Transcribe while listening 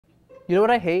You know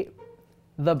what I hate?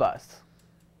 The bus.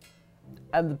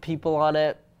 And the people on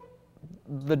it,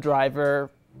 the driver,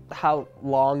 how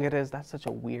long it is. That's such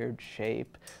a weird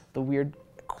shape. The weird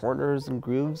corners and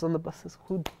grooves on the buses.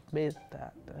 Who made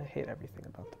that? I hate everything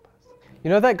about the bus. You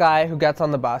know that guy who gets on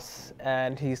the bus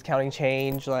and he's counting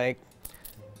change like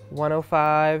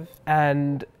 105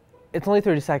 and it's only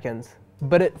 30 seconds,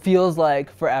 but it feels like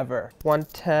forever.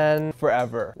 110,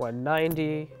 forever.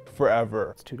 190,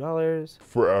 forever. It's $2,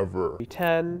 forever.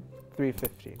 310,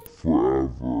 $3.50,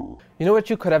 forever. You know what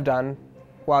you could have done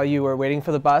while you were waiting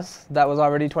for the bus that was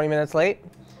already 20 minutes late?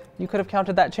 You could have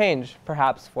counted that change,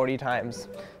 perhaps 40 times.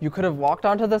 You could have walked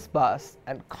onto this bus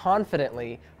and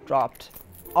confidently dropped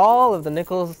all of the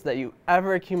nickels that you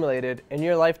ever accumulated in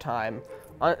your lifetime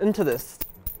into this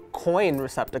coin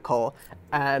receptacle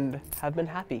and have been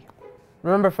happy.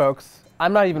 Remember folks,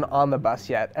 I'm not even on the bus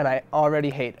yet and I already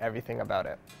hate everything about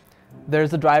it.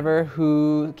 There's the driver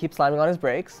who keeps slamming on his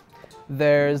brakes.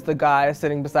 There's the guy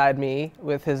sitting beside me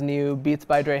with his new Beats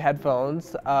by Dre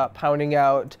headphones, pounding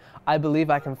out, "I believe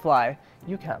I can fly."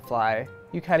 You can't fly.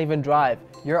 You can't even drive.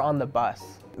 You're on the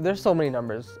bus. There's so many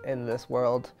numbers in this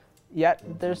world, yet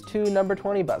there's 2 number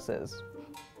 20 buses.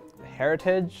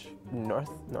 Heritage,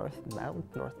 northbound,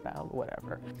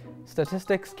 whatever.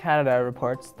 Statistics Canada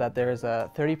reports that there is a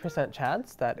 30%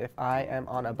 chance that if I am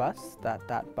on a bus,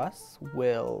 that bus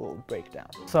will break down.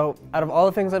 So out of all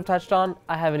the things I've touched on,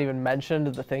 I haven't even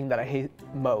mentioned the thing that I hate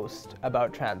most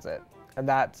about transit, and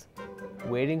that's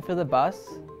waiting for the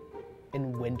bus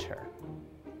in winter.